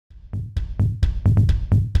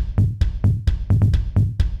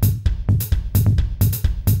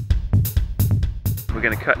we're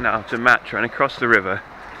going to cut now to Matt trying to cross the river.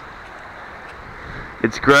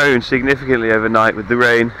 It's grown significantly overnight with the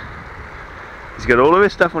rain. He's got all of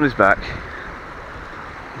his stuff on his back.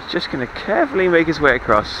 He's just going to carefully make his way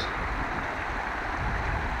across.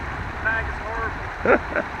 Bag is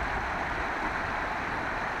horrible.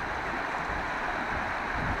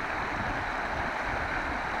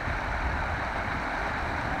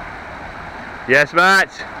 Yes, Matt.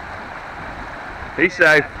 Be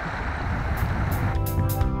safe.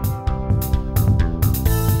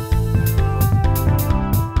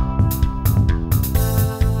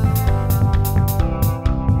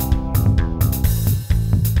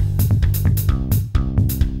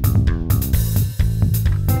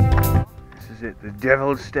 This is it, the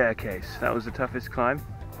Devil's Staircase. That was the toughest climb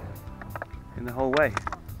in the whole way.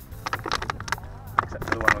 Except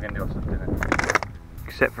for the one we're going to do off the dinner.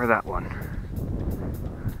 Except for that one.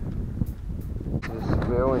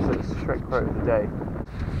 We always said it's the Shrek quote of the day.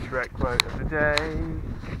 Shrek quote of the day.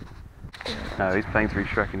 No, he's playing through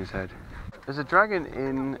Shrek in his head. There's a dragon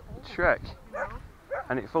in Shrek,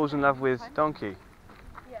 and it falls in love with Donkey.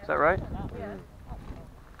 Is that right? Yeah.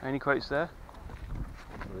 Any quotes there?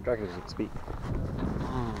 Well, the dragon doesn't speak.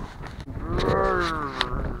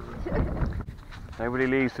 Nobody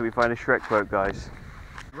leaves till we find a Shrek quote, guys.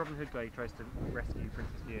 Robin Hood guy tries to rescue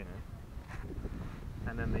Princess Fiona,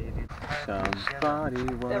 and then they do. Somebody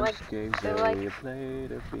once gave Zoe a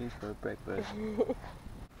plate of beans for breakfast.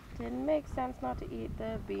 Didn't make sense not to eat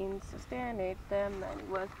the beans, so Stan ate them and he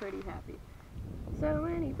was pretty happy. So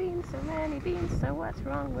many beans, so what's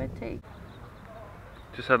wrong with take?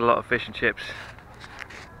 Just had a lot of fish and chips.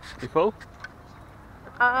 You full?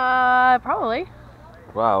 Probably.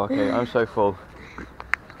 Wow, okay, I'm so full.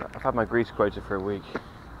 I've had my grease quota for a week.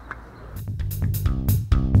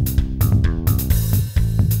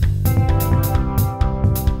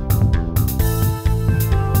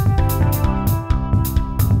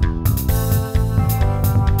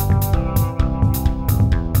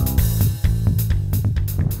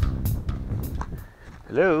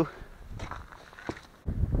 Hello?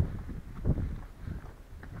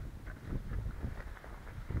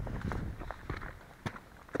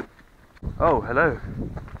 Oh, hello.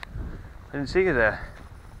 I didn't see you there.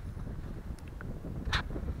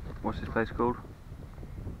 What's this place called?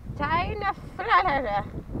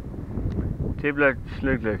 Tibler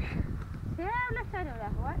Slugluck.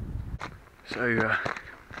 What? So,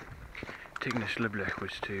 taking the Slugluck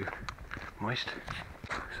was too moist.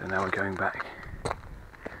 So now we're going back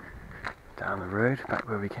down the road, back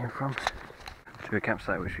where we came from, to a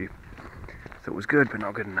campsite which we thought was good, but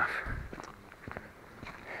not good enough.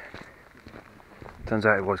 Turns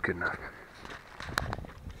out it was good enough.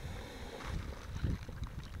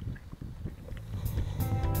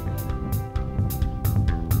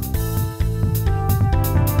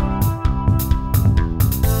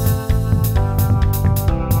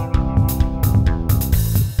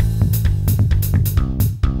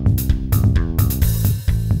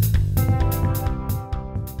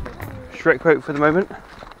 Shrek quote for the moment.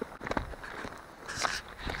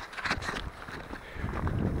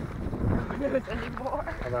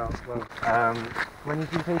 When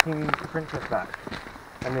you've been taking the princess back,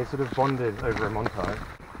 and they sort of bonded over a montage.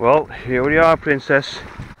 Well, here we are, princess.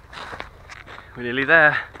 We're nearly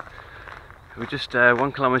there. We're just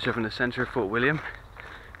 1 kilometre from the centre of Fort William,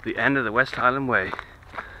 the end of the West Highland Way.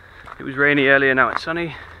 It was rainy earlier, now it's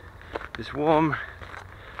sunny, it's warm,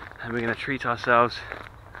 and we're going to treat ourselves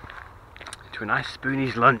to a nice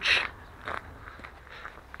Spoonies lunch.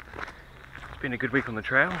 It's been a good week on the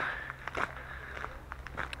trail.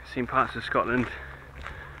 Seen parts of Scotland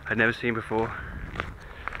I'd never seen before.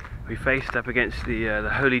 We faced up against the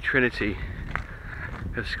holy trinity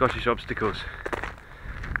of Scottish obstacles,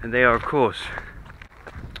 and they are, of course,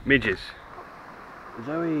 midges.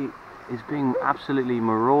 Zoe is being absolutely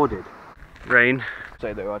marauded. Rain,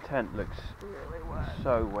 so that our tent looks really wet.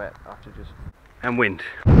 So wet after just... and wind.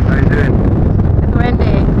 How are you doing? It's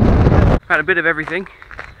windy. We've had a bit of everything,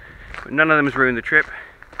 but none of them has ruined the trip.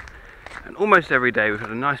 And almost every day we've had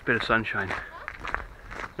a nice bit of sunshine.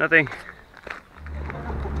 Nothing.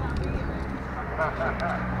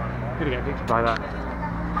 Gonna get addicted by that.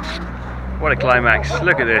 What a climax.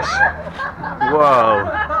 Look at this. Whoa.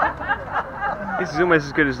 This is almost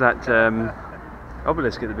as good as that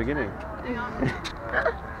obelisk at the beginning.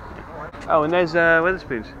 Oh, and there's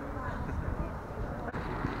Wetherspoons.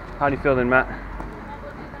 How do you feel then, Matt?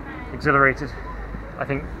 Exhilarated. I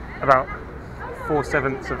think about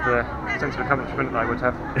 4/7 of the sense of accomplishment I would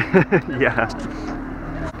have. Yeah.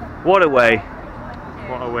 What a way.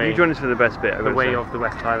 What a way. You joined us for the best bit. The way of the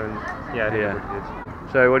West Highland. Yeah, I think it really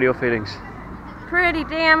did. So what are your feelings? pretty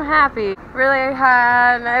damn happy. Really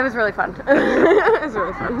had, it was really fun. It was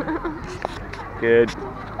really fun. Good.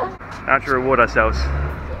 Now to reward ourselves.